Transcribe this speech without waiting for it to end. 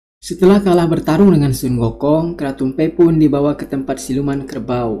Setelah kalah bertarung dengan Sun Gokong, Kera Tumpei pun dibawa ke tempat siluman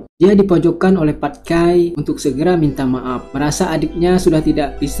kerbau. Dia dipojokkan oleh Pat Kai untuk segera minta maaf. Merasa adiknya sudah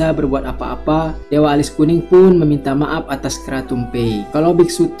tidak bisa berbuat apa-apa, Dewa Alis Kuning pun meminta maaf atas Kera Tumpei. Kalau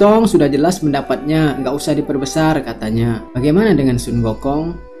Biksu Tong sudah jelas pendapatnya, nggak usah diperbesar katanya. Bagaimana dengan Sun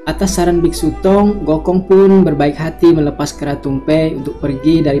Gokong? Atas saran Biksu Tong, Gokong pun berbaik hati melepas Kera Tumpei untuk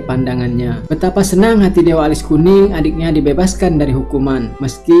pergi dari pandangannya. Betapa senang hati Dewa Alis Kuning adiknya dibebaskan dari hukuman.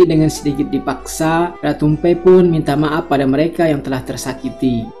 Meski dengan sedikit dipaksa, Kera Tumpei pun minta maaf pada mereka yang telah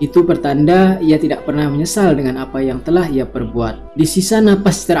tersakiti. Itu pertanda ia tidak pernah menyesal dengan apa yang telah ia perbuat. Di sisa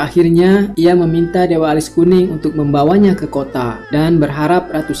napas terakhirnya, ia meminta Dewa Alis Kuning untuk membawanya ke kota dan berharap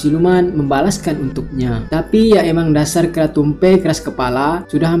Ratu Siluman membalaskan untuknya. Tapi ya emang dasar Kera Tumpei keras kepala,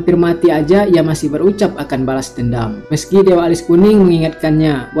 sudah hampir mati aja ia masih berucap akan balas dendam. Meski Dewa Alis Kuning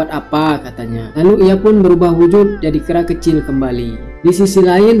mengingatkannya, buat apa katanya. Lalu ia pun berubah wujud jadi kera kecil kembali. Di sisi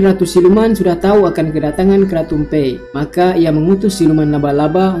lain, Ratu Siluman sudah tahu akan kedatangan Kera Tumpei, maka ia mengutus siluman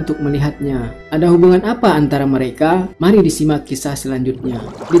laba-laba untuk melihatnya. Ada hubungan apa antara mereka? Mari disimak kisah selanjutnya.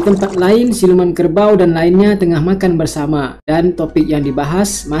 Di tempat lain, siluman kerbau dan lainnya tengah makan bersama, dan topik yang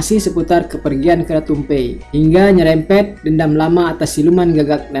dibahas masih seputar kepergian Kera Tumpei, hingga nyerempet dendam lama atas siluman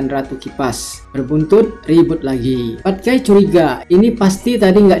gagak dan Ratu Kipas. Berbuntut, ribut lagi. Pat Kai curiga, ini pasti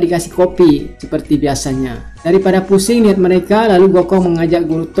tadi nggak dikasih kopi, seperti biasanya. Daripada pusing lihat mereka, lalu Gokong mengajak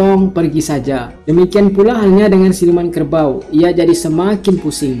Guru Tong pergi saja. Demikian pula halnya dengan siluman kerbau, ia jadi semakin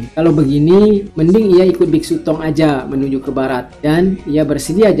pusing. Kalau begini, mending ia ikut Biksu Tong aja menuju ke barat, dan ia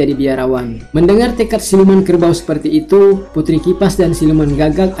bersedia jadi biarawan. Mendengar tekad siluman kerbau seperti itu, Putri Kipas dan siluman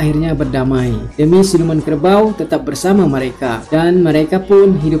gagak akhirnya berdamai. Demi siluman kerbau tetap bersama mereka, dan mereka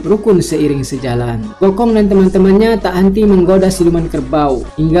pun hidup rukun seiring sejalan. Gokong dan teman-temannya tak henti menggoda siluman kerbau,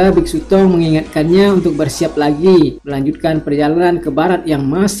 hingga Biksu Tong mengingatkannya untuk bersiap lagi melanjutkan perjalanan ke barat yang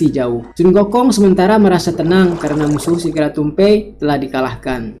masih jauh. Sun Gokong sementara merasa tenang karena musuh si Kera Tumpei telah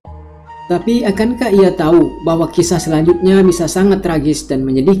dikalahkan. Tapi akankah ia tahu bahwa kisah selanjutnya bisa sangat tragis dan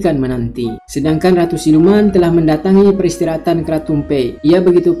menyedihkan menanti? Sedangkan Ratu Siluman telah mendatangi peristirahatan Kera Tumpei. Ia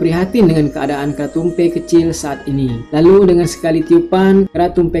begitu prihatin dengan keadaan Kera Tumpei kecil saat ini. Lalu dengan sekali tiupan, Kera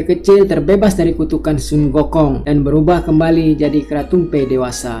Tumpei kecil terbebas dari kutukan Sun Gokong dan berubah kembali jadi Kera Tumpei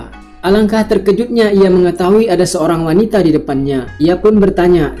dewasa. Alangkah terkejutnya ia mengetahui ada seorang wanita di depannya. Ia pun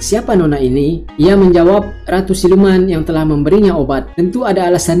bertanya, siapa nona ini? Ia menjawab, Ratu Siluman yang telah memberinya obat. Tentu ada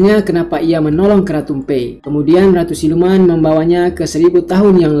alasannya kenapa ia menolong Kera Tumpei. Kemudian Ratu Siluman membawanya ke 1000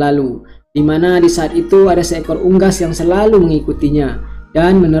 tahun yang lalu, di mana di saat itu ada seekor unggas yang selalu mengikutinya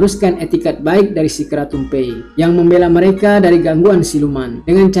dan meneruskan etikat baik dari si Kera Tumpei yang membela mereka dari gangguan siluman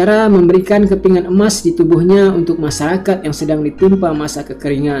dengan cara memberikan kepingan emas di tubuhnya untuk masyarakat yang sedang ditimpa masa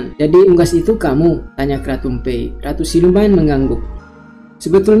kekeringan. Jadi unggas itu kamu? Tanya Kera Tumpei. Ratu Siluman mengangguk.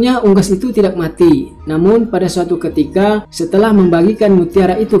 Sebetulnya unggas itu tidak mati, namun pada suatu ketika setelah membagikan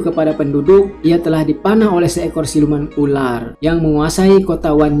mutiara itu kepada penduduk, ia telah dipanah oleh seekor siluman ular yang menguasai kota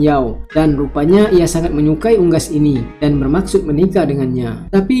Wanyao, dan rupanya ia sangat menyukai unggas ini dan bermaksud menikah dengannya.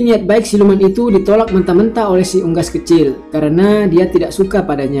 Tapi niat baik siluman itu ditolak mentah-mentah oleh si unggas kecil karena dia tidak suka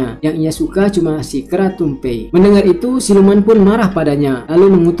padanya. Yang ia suka cuma si Kera Tumpei. Mendengar itu, siluman pun marah padanya,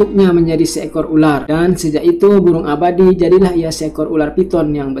 lalu mengutuknya menjadi seekor ular, dan sejak itu burung abadi jadilah ia seekor ular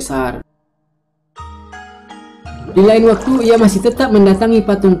piton yang besar. Di lain waktu ia masih tetap mendatangi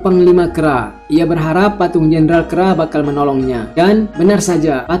patung Panglima Kera. Ia berharap patung Jenderal Kera bakal menolongnya. Dan benar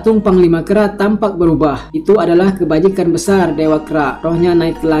saja, patung Panglima Kera tampak berubah. Itu adalah kebajikan besar Dewa Kera. Rohnya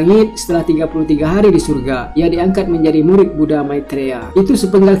naik ke langit setelah 33 hari di surga. Ia diangkat menjadi murid Buddha Maitreya. Itu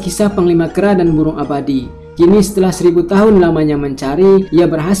sepenggal kisah Panglima Kera dan burung abadi. Kini setelah 1000 tahun lamanya mencari, ia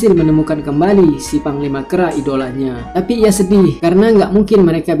berhasil menemukan kembali si Panglima Kera idolanya. Tapi ia sedih karena nggak mungkin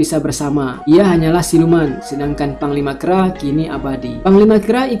mereka bisa bersama. Ia hanyalah siluman, sedangkan Panglima Kera kini abadi. Panglima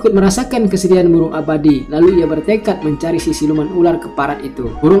Kera ikut merasakan kesedihan burung abadi, lalu ia bertekad mencari si siluman ular keparat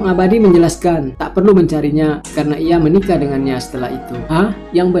itu. Burung abadi menjelaskan tak perlu mencarinya karena ia menikah dengannya setelah itu. Hah?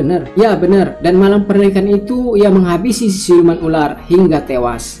 Yang benar? Ya benar. Dan malam pernikahan itu ia menghabisi si siluman ular hingga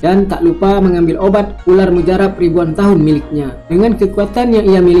tewas. Dan tak lupa mengambil obat ular mujarab ribuan tahun miliknya. Dengan kekuatan yang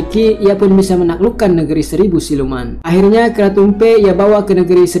ia miliki, ia pun bisa menaklukkan negeri 1000 siluman. Akhirnya Kera Tumpei ia bawa ke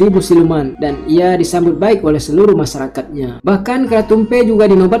negeri 1000 siluman dan ia disambut baik oleh seluruh masyarakatnya. Bahkan Kera Tumpei juga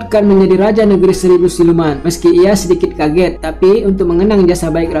dinobatkan menjadi raja negeri 1000 siluman. Meski ia sedikit kaget, tapi untuk mengenang jasa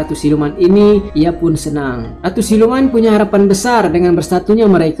baik Ratu Siluman ini, ia pun senang. Ratu Siluman punya harapan besar dengan bersatunya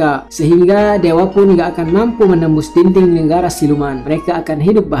mereka, sehingga dewa pun gak akan mampu menembus dinding negara siluman. Mereka akan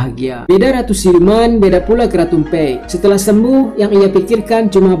hidup bahagia. Beda Ratu Siluman, beda pula pula Kera Tumpei. Setelah sembuh, yang ia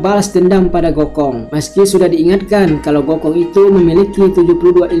pikirkan cuma balas dendam pada Gokong. Meski sudah diingatkan kalau Gokong itu memiliki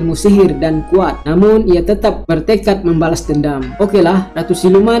 72 ilmu sihir dan kuat, namun ia tetap bertekad membalas dendam. Okelah, Ratu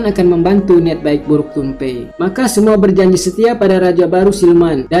Siluman akan membantu niat baik buruk Tumpei. Maka semua berjanji setia pada Raja baru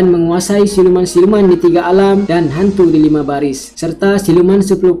Siluman dan menguasai siluman-siluman di 3 alam dan hantu di 5 baris, serta siluman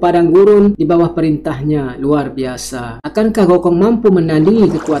 10 padang gurun di bawah perintahnya. Luar biasa. Akankah Gokong mampu menandingi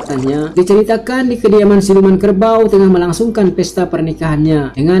kekuatannya? Diceritakan di kediaman siluman kerbau tengah melangsungkan pesta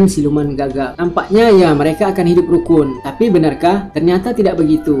pernikahannya dengan siluman gagak. Tampaknya ya mereka akan hidup rukun. Tapi benarkah? Ternyata tidak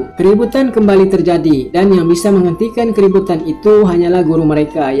begitu. Keributan kembali terjadi dan yang bisa menghentikan keributan itu hanyalah guru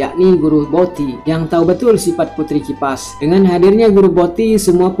mereka, yakni Guru Boti, yang tahu betul sifat putri kipas. Dengan hadirnya Guru Boti,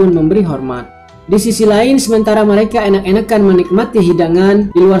 semua pun memberi hormat. Di sisi lain, sementara mereka enak-enakan menikmati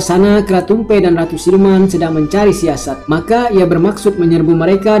hidangan, di luar sana Kera Tumpei dan Ratu Siluman sedang mencari siasat. Maka ia bermaksud menyerbu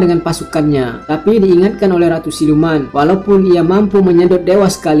mereka dengan pasukannya. Tapi diingatkan oleh Ratu Siluman, walaupun ia mampu menyedot dewa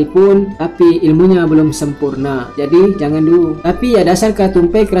sekalipun, tapi ilmunya belum sempurna. Jadi jangan dulu. Tapi ya dasar Kera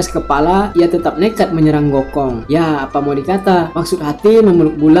Tumpei keras kepala, ia tetap nekat menyerang Gokong. Ya apa mau dikata, maksud hati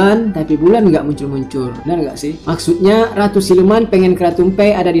memeluk bulan, tapi bulan nggak muncul-muncul. Benar nggak sih? Maksudnya Ratu Siluman pengen Kera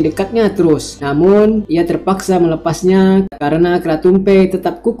Tumpei ada di dekatnya terus. Namun, ia terpaksa melepasnya karena Kera Tumpei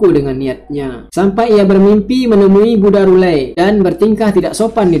tetap kukuh dengan niatnya. Sampai ia bermimpi menemui Buddha Rulai dan bertingkah tidak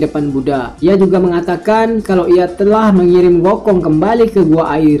sopan di depan Buddha. Ia juga mengatakan kalau ia telah mengirim Gokong kembali ke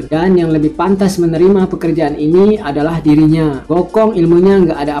gua air dan yang lebih pantas menerima pekerjaan ini adalah dirinya. Gokong ilmunya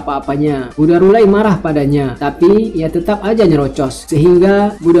nggak ada apa-apanya. Buddha Rulai marah padanya, tapi ia tetap aja nyerocos.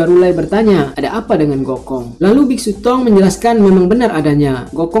 Sehingga Buddha Rulai bertanya, ada apa dengan Gokong? Lalu Biksu Tong menjelaskan memang benar adanya.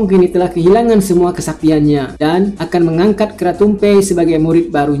 Gokong kini telah kehilangan semua kesaktiannya dan akan mengangkat Kera Tumpei sebagai murid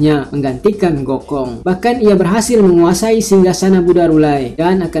barunya menggantikan Gokong. Bahkan ia berhasil menguasai singgasana Buddha Rulai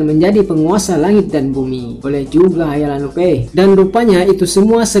dan akan menjadi penguasa langit dan bumi. Boleh juga hayalan Lupe. Dan rupanya itu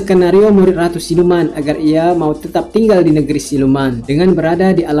semua skenario murid Ratu Siluman agar ia mau tetap tinggal di negeri Siluman. Dengan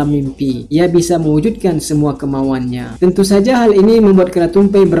berada di alam mimpi, ia bisa mewujudkan semua kemauannya. Tentu saja hal ini membuat Kera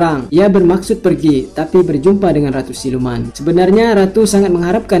Tumpei berang. Ia bermaksud pergi tapi berjumpa dengan Ratu Siluman. Sebenarnya Ratu sangat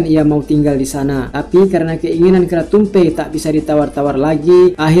mengharapkan ia mau tinggal di sana, tapi karena keinginan Kera Tumpei tak bisa ditawar-tawar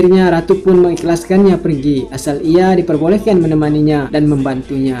lagi, akhirnya Ratu pun mengikhlaskannya pergi asal ia diperbolehkan menemaninya dan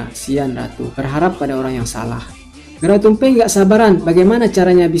membantunya. Sian Ratu, berharap pada orang yang salah. Kera Tumpei gak sabaran bagaimana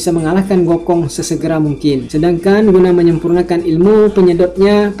caranya bisa mengalahkan Gokong sesegera mungkin. Sedangkan guna menyempurnakan ilmu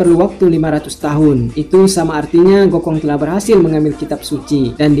penyedotnya perlu waktu 500 tahun. Itu sama artinya Gokong telah berhasil mengambil kitab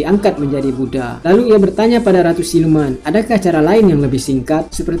suci dan diangkat menjadi Buddha. Lalu ia bertanya pada Ratu Siluman, adakah cara lain yang lebih singkat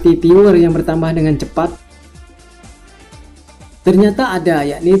seperti viewer yang bertambah dengan cepat? Ternyata ada,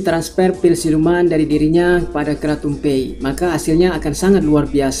 yakni transfer pil siluman dari dirinya kepada Kera Tumpei. Maka hasilnya akan sangat luar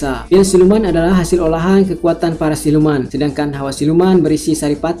biasa. Pil siluman adalah hasil olahan kekuatan para siluman, sedangkan hawa siluman berisi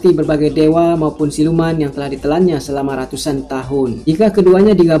saripati berbagai dewa maupun siluman yang telah ditelannya selama ratusan tahun. Jika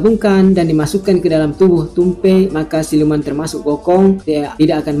keduanya digabungkan dan dimasukkan ke dalam tubuh Tumpei, maka siluman termasuk Gokong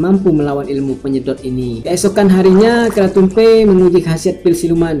tidak akan mampu melawan ilmu penyedot ini. Keesokan harinya, Kera Tumpei menguji khasiat pil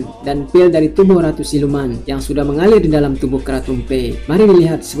siluman dan pil dari tubuh Ratu Siluman yang sudah mengalir di dalam tubuh Kera Tumpei. Mari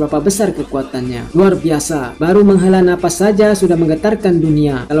dilihat seberapa besar kekuatannya. Luar biasa. Baru menghela napas saja sudah menggetarkan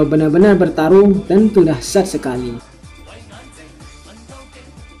dunia. Kalau benar-benar bertarung, tentu dahsyat sekali.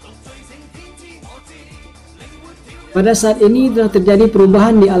 Pada saat ini telah terjadi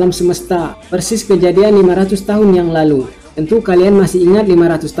perubahan di alam semesta, persis kejadian 500 tahun yang lalu. Tentu kalian masih ingat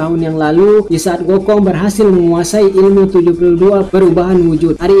 500 tahun yang lalu di saat Gokong berhasil menguasai ilmu 72 perubahan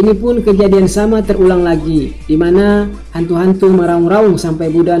wujud. Hari ini pun kejadian sama terulang lagi, di mana hantu-hantu meraung-raung sampai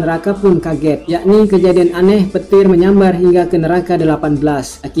Buddha neraka pun kaget, yakni kejadian aneh petir menyambar hingga ke neraka 18.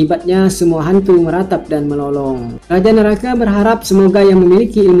 Akibatnya semua hantu meratap dan melolong. Raja neraka berharap semoga yang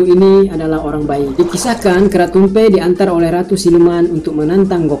memiliki ilmu ini adalah orang baik. Dikisahkan Kera Tumpei diantar oleh Ratu Siluman untuk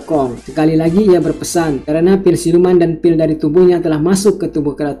menantang Gokong. Sekali lagi ia berpesan, karena pil siluman dan pil dari tubuhnya telah masuk ke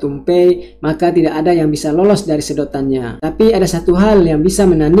tubuh Kera Tumpei, maka tidak ada yang bisa lolos dari sedotannya. Tapi ada satu hal yang bisa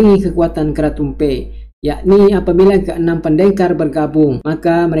menandingi kekuatan Kera Tumpei, yakni apabila keenam pendekar bergabung,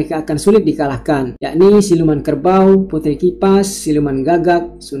 maka mereka akan sulit dikalahkan, yakni siluman kerbau, putri kipas, siluman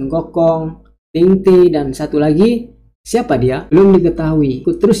gagak, Sun Gokong, Tingti, dan satu lagi Siapa dia? Belum diketahui.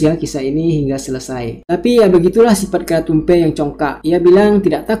 Ikut terus ya kisah ini hingga selesai. Tapi ya begitulah sifat Kera Tumpei yang congkak. Ia bilang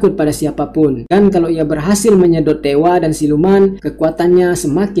tidak takut pada siapapun. Dan kalau ia berhasil menyedot dewa dan siluman, kekuatannya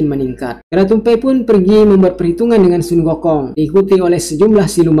semakin meningkat. Kera Tumpei pun pergi membuat perhitungan dengan Sun Gokong, diikuti oleh sejumlah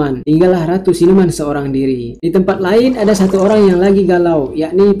siluman. Tinggallah Ratu Siluman seorang diri. Di tempat lain ada satu orang yang lagi galau,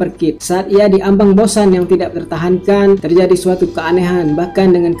 yakni Perkit. Saat ia diambang bosan yang tidak tertahankan, terjadi suatu keanehan.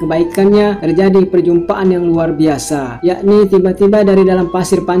 Bahkan dengan kebaikannya terjadi perjumpaan yang luar biasa, yakni tiba-tiba dari dalam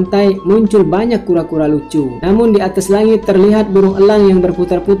pasir pantai muncul banyak kura-kura lucu. Namun di atas langit terlihat burung elang yang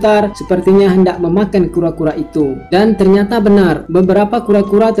berputar-putar, sepertinya hendak memakan kura-kura itu. Dan ternyata benar, beberapa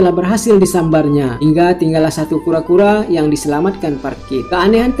kura-kura telah berhasil disambarnya, hingga tinggallah satu kura-kura yang diselamatkan Parkit.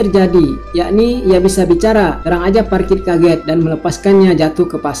 Keanehan terjadi, yakni ia bisa bicara. Terang aja Parkit kaget dan melepaskannya jatuh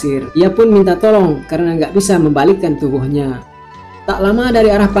ke pasir. Ia pun minta tolong karena nggak bisa membalikkan tubuhnya. Tak lama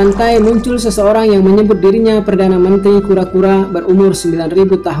dari arah pantai muncul seseorang yang menyebut dirinya Perdana Menteri Kura-Kura berumur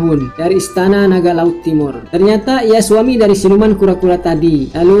 9.000 tahun dari Istana Naga Laut Timur. Ternyata ia suami dari siluman kura-kura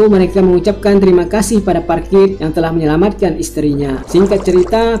tadi. Lalu mereka mengucapkan terima kasih pada Parkit yang telah menyelamatkan istrinya. Singkat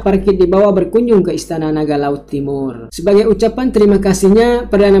cerita, Parkit dibawa berkunjung ke Istana Naga Laut Timur. Sebagai ucapan terima kasihnya,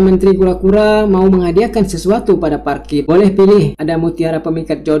 Perdana Menteri Kura-Kura mau menghadiahkan sesuatu pada Parkit. Boleh pilih, ada mutiara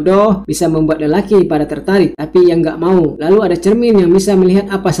pemikat jodoh, bisa membuat lelaki pada tertarik, tapi yang nggak mau. Lalu ada cermin yang bisa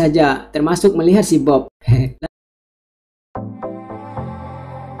melihat apa saja, termasuk melihat si Bob.